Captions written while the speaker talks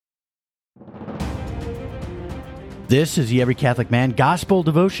This is the Every Catholic Man Gospel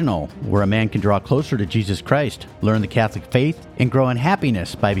Devotional, where a man can draw closer to Jesus Christ, learn the Catholic faith, and grow in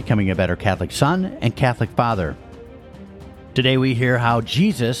happiness by becoming a better Catholic son and Catholic father. Today we hear how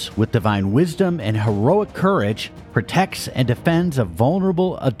Jesus, with divine wisdom and heroic courage, protects and defends a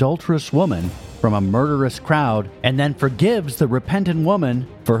vulnerable adulterous woman from a murderous crowd, and then forgives the repentant woman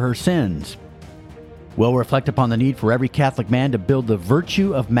for her sins. We'll reflect upon the need for every Catholic man to build the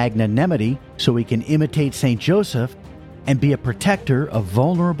virtue of magnanimity so he can imitate St. Joseph and be a protector of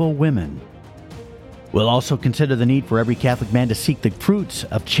vulnerable women. We'll also consider the need for every Catholic man to seek the fruits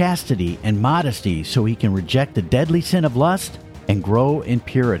of chastity and modesty so he can reject the deadly sin of lust and grow in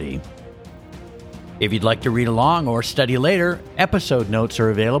purity. If you'd like to read along or study later, episode notes are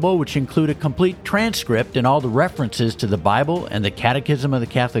available, which include a complete transcript and all the references to the Bible and the Catechism of the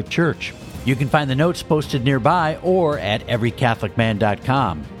Catholic Church. You can find the notes posted nearby or at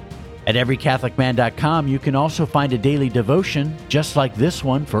everycatholicman.com. At everycatholicman.com, you can also find a daily devotion just like this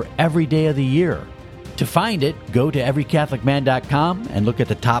one for every day of the year. To find it, go to everycatholicman.com and look at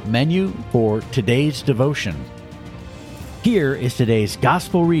the top menu for today's devotion. Here is today's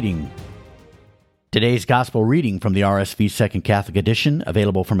Gospel reading. Today's Gospel reading from the RSV Second Catholic Edition,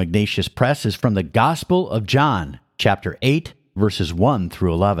 available from Ignatius Press, is from the Gospel of John, chapter 8, verses 1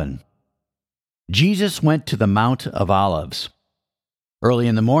 through 11. Jesus went to the Mount of Olives. Early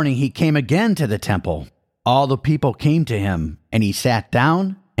in the morning he came again to the temple. All the people came to him, and he sat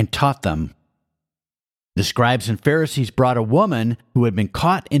down and taught them. The scribes and Pharisees brought a woman who had been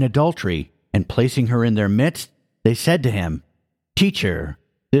caught in adultery, and placing her in their midst, they said to him, "Teacher,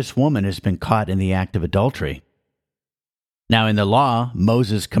 this woman has been caught in the act of adultery. Now in the law,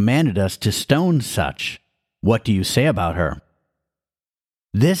 Moses commanded us to stone such. What do you say about her?"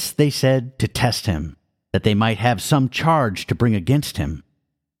 This they said to test him, that they might have some charge to bring against him.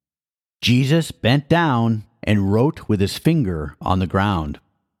 Jesus bent down and wrote with his finger on the ground.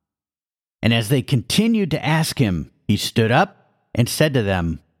 And as they continued to ask him, he stood up and said to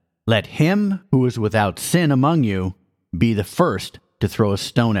them, "Let him who is without sin among you be the first to throw a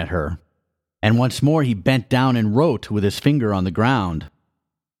stone at her." And once more he bent down and wrote with his finger on the ground.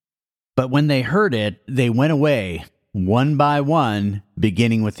 But when they heard it, they went away, one by one,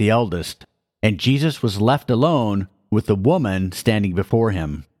 beginning with the eldest, and Jesus was left alone with the woman standing before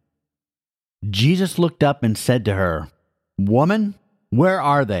him. Jesus looked up and said to her, "Woman, where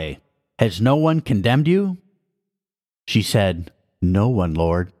are they? Has no one condemned you?" She said, "No one,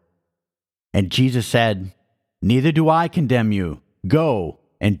 Lord." And Jesus said, "Neither do I condemn you. Go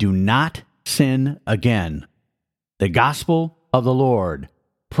and do not sin again." The Gospel of the Lord.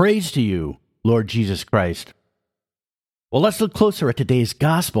 Praise to you, Lord Jesus Christ. Well, let's look closer at today's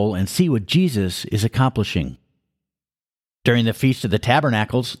Gospel and see what Jesus is accomplishing. During the Feast of the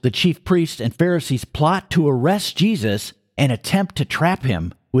Tabernacles, the chief priests and Pharisees plot to arrest Jesus and attempt to trap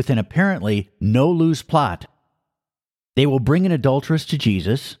him with an apparently no-lose plot. They will bring an adulteress to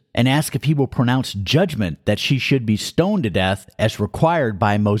Jesus and ask if he will pronounce judgment that she should be stoned to death as required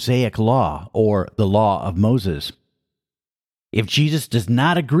by Mosaic law, or the law of Moses. If Jesus does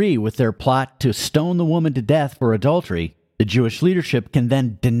not agree with their plot to stone the woman to death for adultery, the Jewish leadership can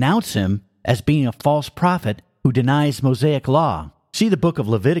then denounce him as being a false prophet who denies Mosaic law. See the book of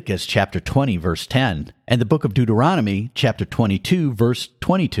Leviticus chapter 20, verse 10, and the book of Deuteronomy chapter 22, verse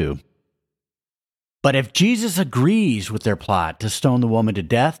 22. But if Jesus agrees with their plot to stone the woman to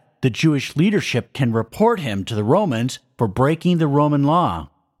death, the Jewish leadership can report him to the Romans for breaking the Roman law,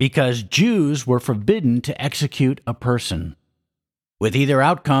 because Jews were forbidden to execute a person. With either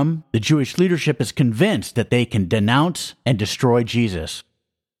outcome, the Jewish leadership is convinced that they can denounce and destroy Jesus.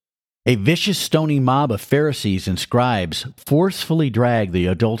 A vicious stoning mob of Pharisees and scribes forcefully drag the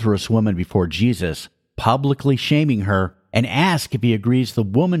adulterous woman before Jesus, publicly shaming her, and ask if he agrees the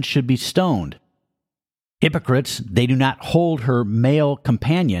woman should be stoned. Hypocrites, they do not hold her male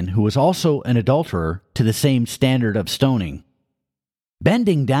companion, who was also an adulterer, to the same standard of stoning.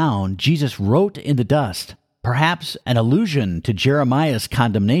 Bending down, Jesus wrote in the dust, perhaps an allusion to Jeremiah's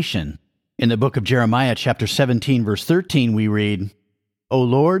condemnation. In the book of Jeremiah, chapter 17, verse 13, we read, "O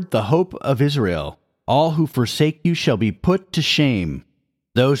Lord, the hope of Israel, all who forsake you shall be put to shame.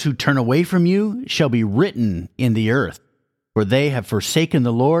 Those who turn away from you shall be written in the earth, for they have forsaken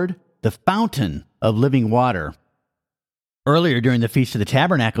the Lord, the fountain of living water." Earlier during the Feast of the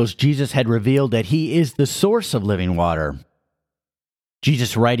Tabernacles, Jesus had revealed that he is the source of living water.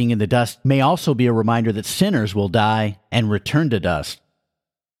 Jesus' writing in the dust may also be a reminder that sinners will die and return to dust.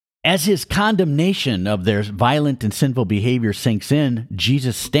 As his condemnation of their violent and sinful behavior sinks in,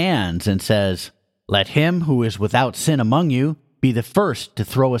 Jesus stands and says, "Let him who is without sin among you be the first to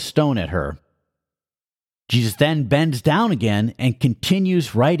throw a stone at her." Jesus then bends down again and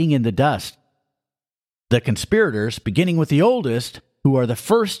continues writing in the dust. The conspirators, beginning with the oldest, who are the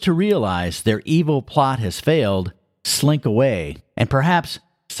first to realize their evil plot has failed, slink away, and perhaps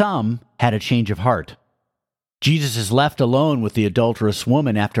some had a change of heart. Jesus is left alone with the adulterous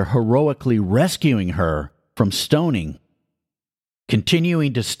woman after heroically rescuing her from stoning.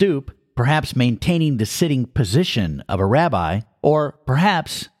 Continuing to stoop, perhaps maintaining the sitting position of a rabbi, or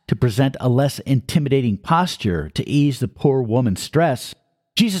perhaps to present a less intimidating posture to ease the poor woman's stress,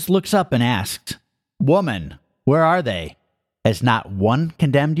 Jesus looks up and asks, "Woman, where are they? Has not one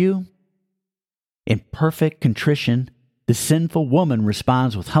condemned you?" In perfect contrition, the sinful woman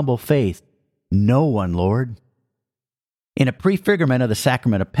responds with humble faith, "No one, Lord." In a prefigurement of the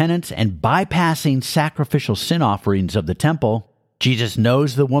sacrament of penance and bypassing sacrificial sin offerings of the temple, Jesus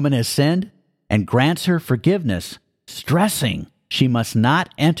knows the woman has sinned and grants her forgiveness, stressing she must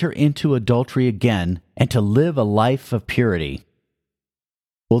not enter into adultery again and to live a life of purity.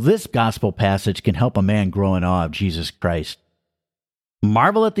 Well, this gospel passage can help a man grow in awe of Jesus Christ.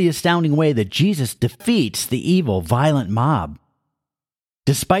 Marvel at the astounding way that Jesus defeats the evil, violent mob.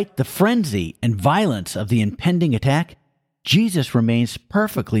 Despite the frenzy and violence of the impending attack, Jesus remains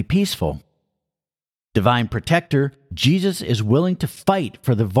perfectly peaceful. Divine protector, Jesus is willing to fight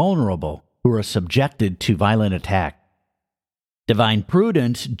for the vulnerable who are subjected to violent attack. Divine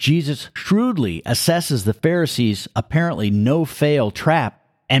prudence, Jesus shrewdly assesses the Pharisees' apparently no-fail trap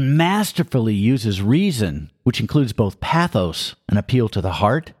and masterfully uses reason, which includes both pathos, an appeal to the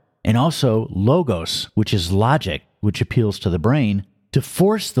heart, and also logos, which is logic, which appeals to the brain, to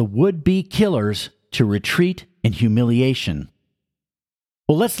force the would-be killers to retreat in humiliation.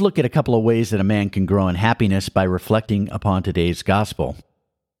 Well, let's look at a couple of ways that a man can grow in happiness by reflecting upon today's gospel.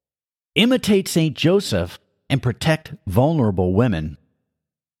 Imitate St. Joseph and protect vulnerable women.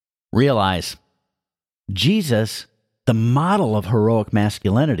 Realize, Jesus, the model of heroic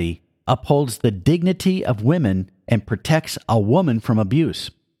masculinity, upholds the dignity of women and protects a woman from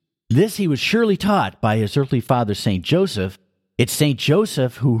abuse. This he was surely taught by his earthly father, St. Joseph. It's St.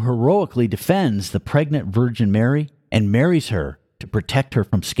 Joseph who heroically defends the pregnant Virgin Mary and marries her to protect her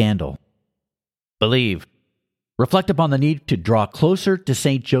from scandal. Believe. Reflect upon the need to draw closer to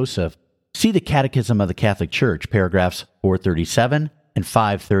St. Joseph. See the Catechism of the Catholic Church, paragraphs 437 and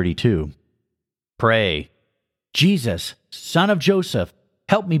 532. Pray. Jesus, Son of Joseph,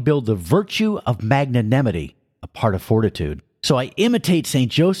 help me build the virtue of magnanimity, a part of fortitude, so I imitate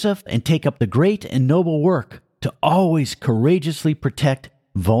St. Joseph and take up the great and noble work to always courageously protect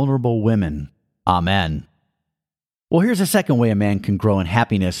vulnerable women. Amen. Well, here's a second way a man can grow in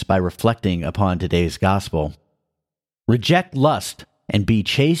happiness by reflecting upon today's gospel. Reject lust and be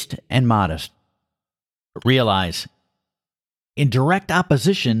chaste and modest. Realize, in direct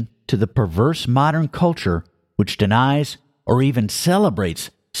opposition to the perverse modern culture which denies or even celebrates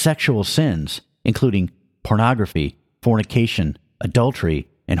sexual sins, including pornography, fornication, adultery,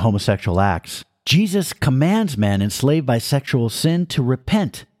 and homosexual acts, Jesus commands men enslaved by sexual sin to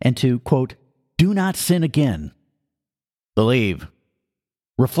repent and to, quote, do not sin again. Believe.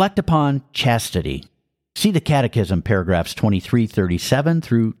 Reflect upon chastity. See the Catechism, paragraphs 2337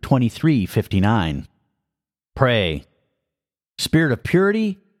 through 2359. Pray. Spirit of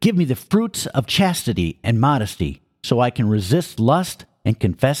purity, give me the fruits of chastity and modesty, so I can resist lust and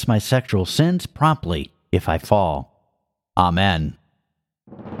confess my sexual sins promptly if I fall. Amen.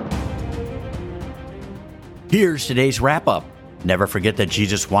 Here's today's wrap-up. Never forget that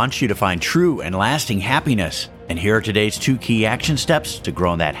Jesus wants you to find true and lasting happiness. And here are today's 2 key action steps to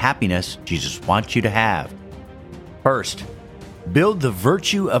grow in that happiness Jesus wants you to have. First, build the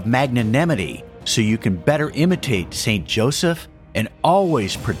virtue of magnanimity so you can better imitate St. Joseph and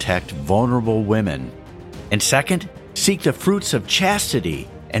always protect vulnerable women. And second, seek the fruits of chastity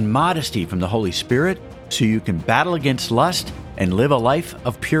and modesty from the Holy Spirit so you can battle against lust and live a life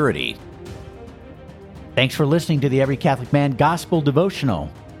of purity. Thanks for listening to the Every Catholic Man Gospel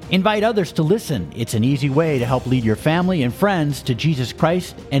Devotional. Invite others to listen. It's an easy way to help lead your family and friends to Jesus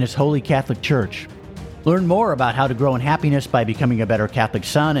Christ and His Holy Catholic Church. Learn more about how to grow in happiness by becoming a better Catholic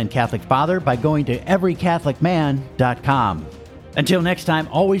son and Catholic father by going to everycatholicman.com. Until next time,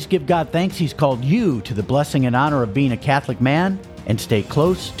 always give God thanks He's called you to the blessing and honor of being a Catholic man, and stay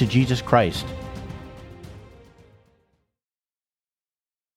close to Jesus Christ.